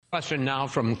Question now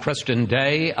from Kristen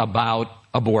Day about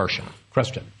abortion.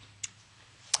 Kristen.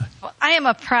 Well, I am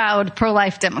a proud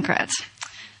pro-life Democrat.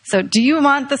 So do you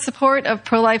want the support of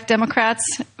pro-life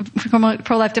Democrats,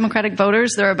 pro-life Democratic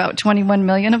voters? There are about 21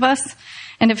 million of us.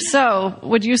 And if so,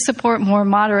 would you support more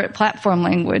moderate platform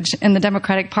language in the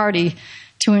Democratic Party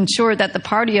to ensure that the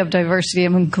party of diversity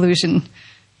and inclusion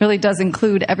really does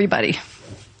include everybody?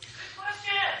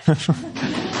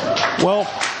 Well,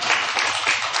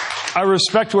 I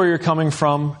respect where you're coming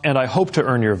from, and I hope to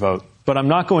earn your vote, but I'm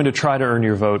not going to try to earn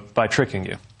your vote by tricking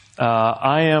you.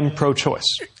 I am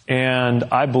pro-choice, and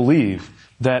I believe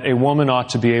that a woman ought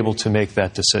to be able to make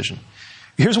that decision.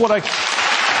 Here's what I... Yeah!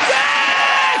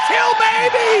 Kill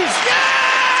babies! Yeah!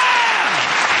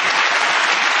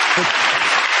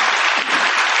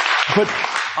 But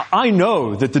I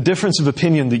know that the difference of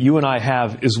opinion that you and I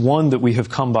have is one that we have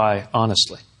come by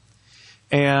honestly.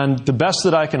 And the best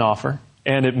that I can offer,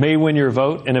 and it may win your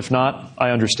vote, and if not, I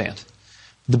understand.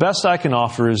 The best I can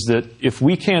offer is that if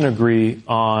we can't agree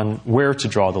on where to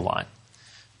draw the line,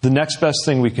 the next best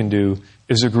thing we can do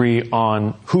is agree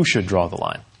on who should draw the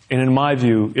line. And in my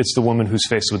view, it's the woman who's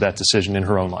faced with that decision in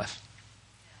her own life.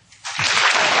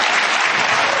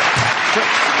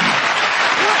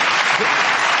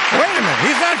 Wait a minute,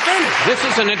 he's not finished. This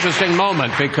is an interesting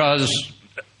moment because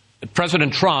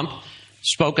President Trump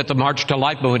spoke at the March to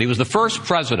Life movement. He was the first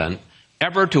president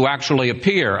ever to actually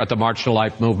appear at the March to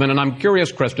Life movement. And I'm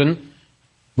curious, Kristen,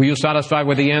 were you satisfied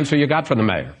with the answer you got from the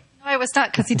mayor? No, I was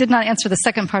not, because he did not answer the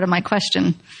second part of my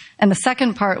question. And the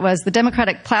second part was the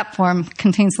Democratic platform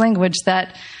contains language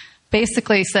that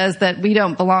basically says that we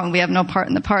don't belong, we have no part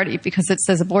in the party, because it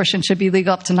says abortion should be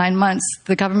legal up to 9 months,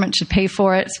 the government should pay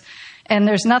for it. And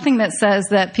there's nothing that says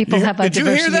that people have a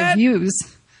diversity of views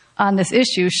on this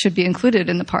issue should be included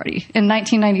in the party. In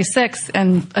 1996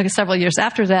 and several years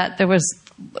after that, there was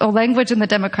a language in the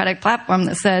Democratic platform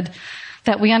that said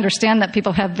that we understand that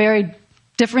people have very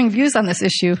differing views on this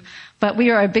issue, but we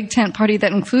are a big tent party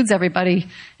that includes everybody.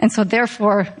 And so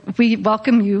therefore, we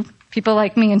welcome you, people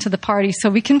like me, into the party so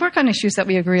we can work on issues that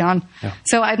we agree on. Yeah.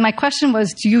 So my question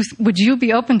was, would you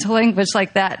be open to language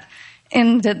like that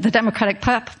in the Democratic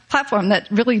platform that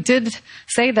really did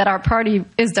say that our party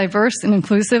is diverse and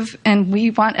inclusive and we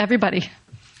want everybody?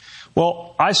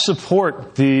 Well, I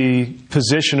support the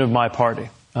position of my party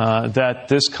that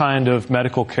this kind of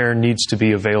medical care needs to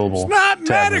be available. It's not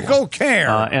medical care.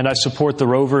 And I support the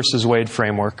Roe versus Wade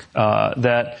framework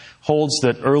that holds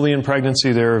that early in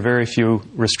pregnancy there are very few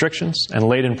restrictions, and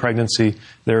late in pregnancy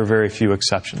there are very few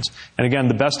exceptions. And again,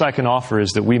 the best I can offer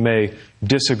is that we may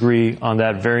disagree on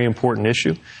that very important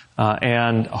issue,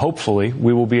 and hopefully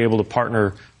we will be able to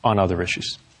partner on other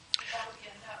issues.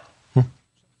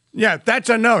 Yeah, that's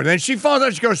a no. Then she follows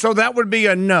up, she goes, so that would be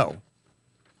a no.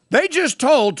 They just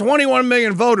told 21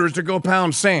 million voters to go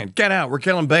pound sand. Get out. We're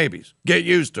killing babies. Get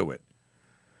used to it.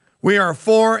 We are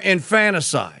for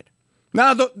infanticide.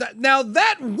 Now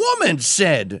that woman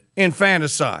said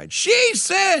infanticide. She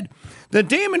said the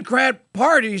Democrat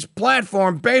Party's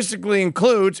platform basically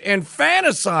includes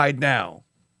infanticide now.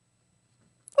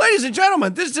 Ladies and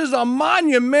gentlemen, this is a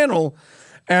monumental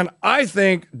and I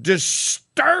think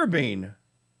disturbing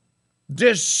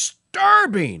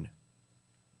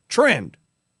trend.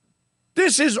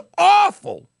 This is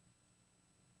awful.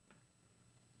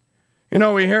 You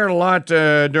know, we heard a lot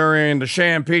during the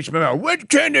Sham impeachment about what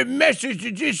kind of message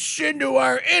did this send to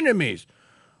our enemies?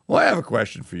 Well, I have a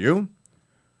question for you.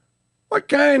 What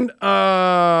kind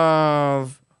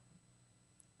of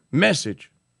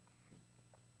message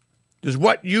does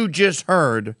what you just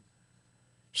heard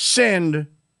send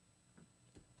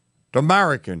to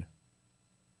American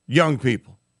young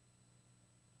people?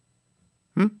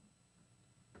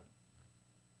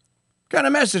 What kind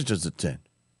of message does it send?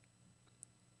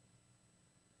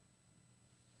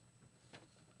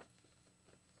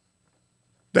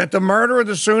 That the murder of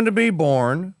the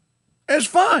soon-to-be-born is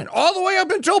fine, all the way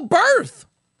up until birth.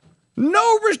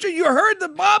 No restriction. You heard the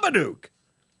Babadook.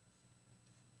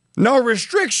 No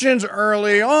restrictions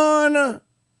early on.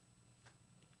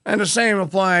 And the same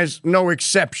applies, no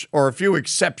exception, or a few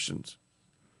exceptions.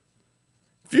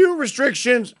 Few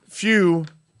restrictions, few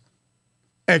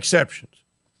exceptions.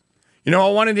 You know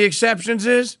what one of the exceptions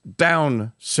is?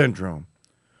 Down syndrome.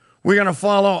 We're going to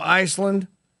follow Iceland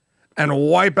and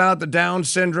wipe out the Down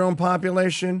syndrome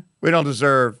population? We don't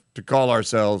deserve to call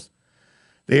ourselves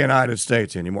the United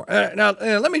States anymore. Now,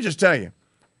 let me just tell you.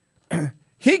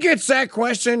 He gets that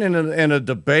question in a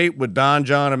debate with Don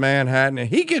John of Manhattan, and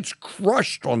he gets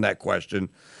crushed on that question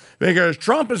because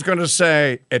Trump is going to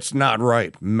say, it's not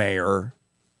right, Mayor.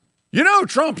 You know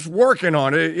Trump's working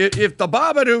on it. If the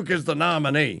Babadook is the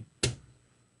nominee,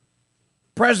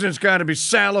 president's got to be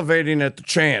salivating at the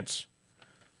chance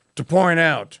to point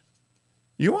out,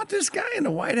 you want this guy in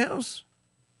the White House?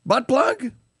 Butt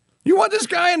plug? You want this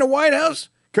guy in the White House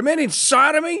committing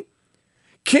sodomy?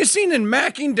 Kissing and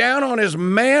macking down on his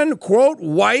man, quote,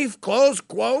 wife, close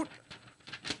quote?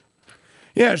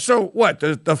 Yeah, so what?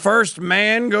 The first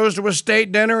man goes to a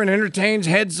state dinner and entertains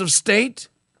heads of state?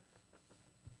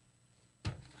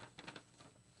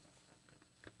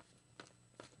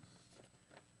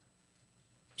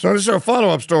 So this is a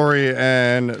follow-up story,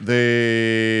 and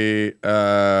the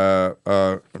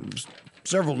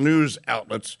several news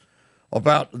outlets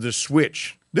about the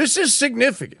switch. This is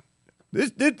significant.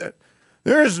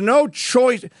 There is no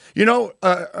choice. You know,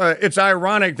 it's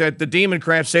ironic that the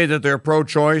Democrats say that they're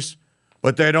pro-choice,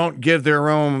 but they don't give their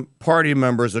own party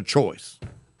members a choice.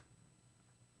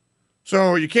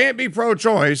 So you can't be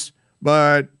pro-choice,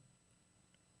 but,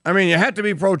 I mean, you have to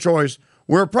be pro-choice.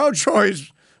 We're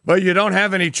pro-choice, but you don't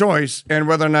have any choice in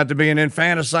whether or not to be an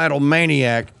infanticidal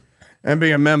maniac and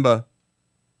be a member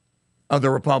of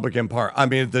the Republican Party. I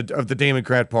mean, of the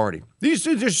Democrat Party. These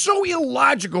things are so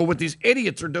illogical what these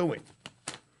idiots are doing.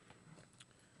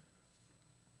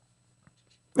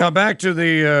 Now back to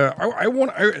the.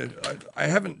 I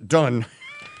haven't done.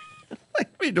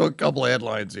 Let me do a couple of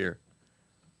headlines here.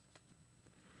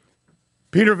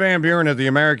 Peter Van Buren at the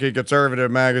American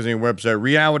Conservative Magazine website,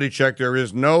 Reality Check, there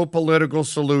is no political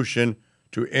solution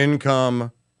to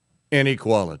income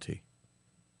inequality.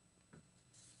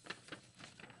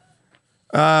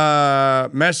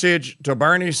 Message to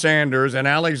Bernie Sanders and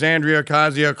Alexandria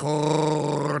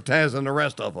Ocasio-Cortez and the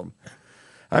rest of them.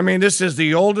 I mean, this is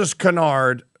the oldest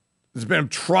canard that's been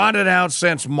trotted out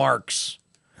since Marx,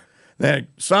 that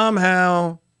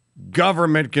somehow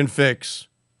government can fix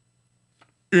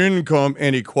income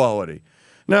inequality.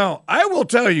 Now, I will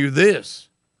tell you this.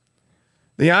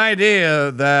 The idea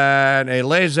that a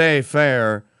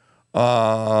laissez-faire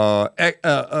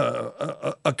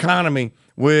economy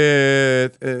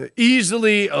with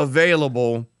easily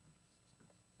available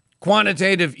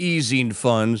quantitative easing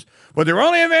funds, but they're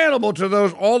only available to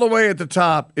those all the way at the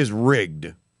top, is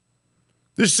rigged.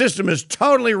 This system is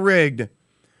totally rigged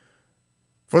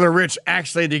for the rich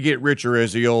actually to get richer,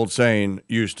 as the old saying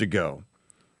used to go.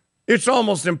 It's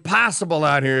almost impossible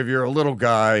out here if you're a little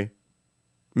guy,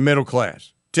 middle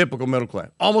class, typical middle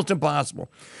class. Almost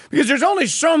impossible. Because there's only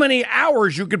so many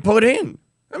hours you could put in.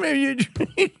 I mean,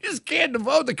 you just can't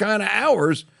devote the kind of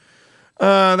hours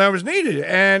that was needed.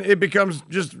 And it becomes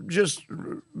just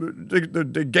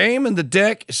the game and the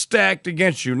deck stacked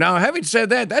against you. Now, having said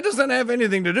that, that doesn't have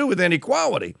anything to do with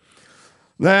inequality.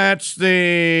 That's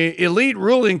the elite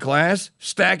ruling class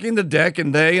stacking the deck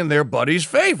in they and their buddies'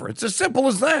 favor. It's as simple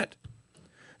as that.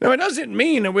 Now, it doesn't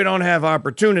mean that we don't have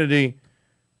opportunity,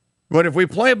 but if we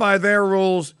play by their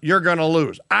rules, you're going to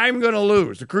lose. I'm going to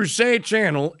lose. The Crusade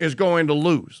Channel is going to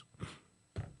lose.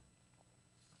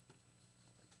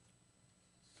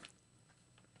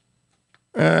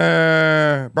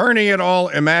 Bernie et al.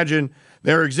 Imagine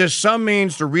there exists some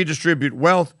means to redistribute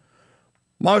wealth,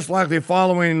 most likely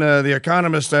following the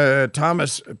economist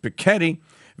Thomas Piketty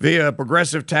via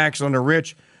progressive tax on the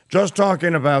rich. Just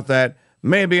talking about that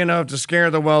may be enough to scare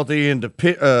the wealthy into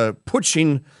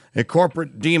pushing a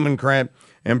corporate Demoncrat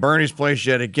in Bernie's place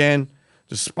yet again,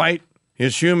 despite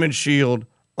his human shield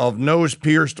of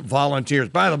nose-pierced volunteers.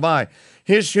 By the by,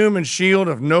 his human shield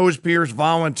of nose-pierced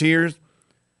volunteers,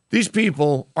 these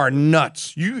people are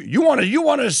nuts. You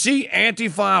want to see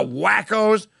Antifa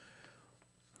wackos?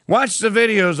 Watch the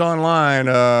videos online,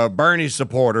 Bernie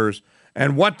supporters,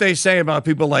 and what they say about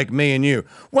people like me and you.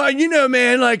 Well,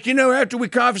 man, after we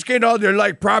confiscate all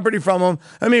their, property from them,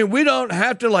 I mean, we don't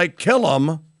have to, kill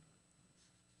them.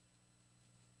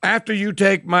 After you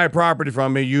take my property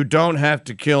from me, you don't have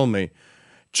to kill me.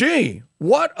 Gee,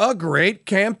 what a great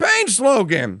campaign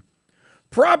slogan.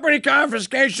 Property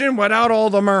confiscation without all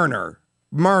the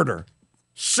murder.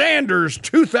 Sanders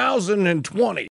 2020.